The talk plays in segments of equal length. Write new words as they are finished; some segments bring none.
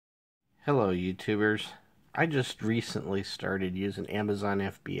Hello YouTubers. I just recently started using Amazon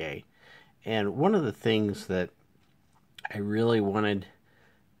FBA, and one of the things that I really wanted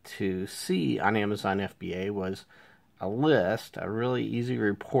to see on Amazon FBA was a list, a really easy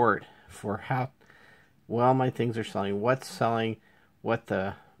report for how well my things are selling, what's selling, what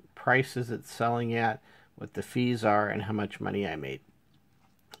the prices it's selling at, what the fees are, and how much money I made.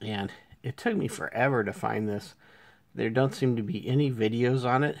 And it took me forever to find this. There don't seem to be any videos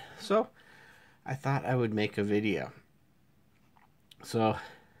on it, so I thought I would make a video. So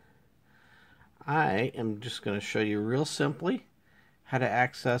I am just going to show you real simply how to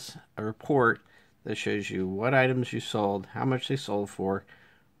access a report that shows you what items you sold, how much they sold for,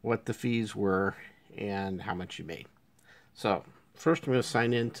 what the fees were, and how much you made. So first I'm going to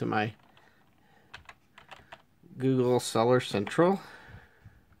sign in to my Google Seller Central,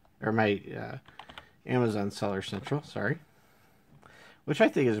 or my Amazon Seller Central, sorry, which I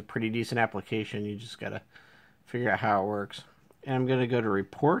think is a pretty decent application. You just got to figure out how it works. And I'm going to go to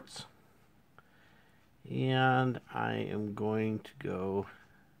reports, and I am going to go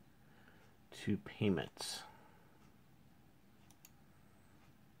to payments.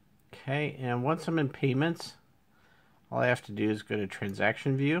 Okay, and once I'm in payments, all I have to do is go to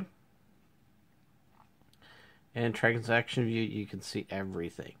transaction view. And in transaction view, you can see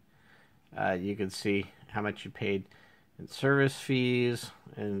everything. You can see how much you paid in service fees,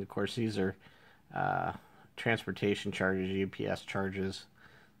 and of course these are transportation charges, UPS charges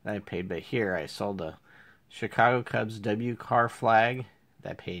that I paid. But here I sold a Chicago Cubs W car flag that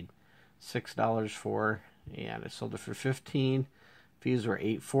I paid $6 for, and I sold it for $15. Fees were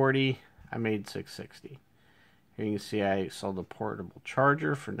 $8.40. I made $6.60. Here you can see I sold a portable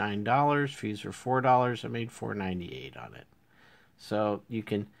charger for $9. Fees were $4. I made $4.98 on it. So you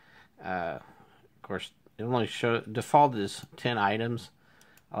can, of course, it only show default is 10 items.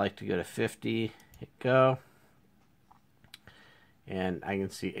 I like to go to 50. Hit go, and I can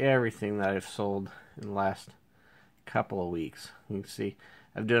see everything that I've sold in the last couple of weeks. You can see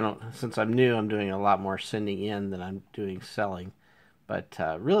since I'm new, I'm doing a lot more sending in than I'm doing selling. But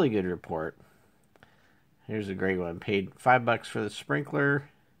really good report. Here's a great one. Paid $5 for the sprinkler.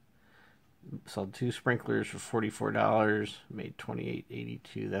 Sold 2 sprinklers for $44. Made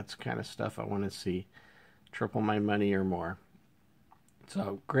 $28.82. That's the kind of stuff I want to see. Triple my money or more.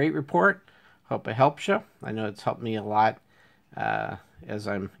 So great report. Hope it helps you. I know it's helped me a lot as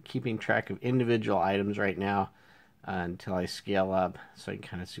I'm keeping track of individual items right now until I scale up so I can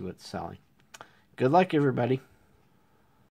kind of see what's selling. Good luck, everybody.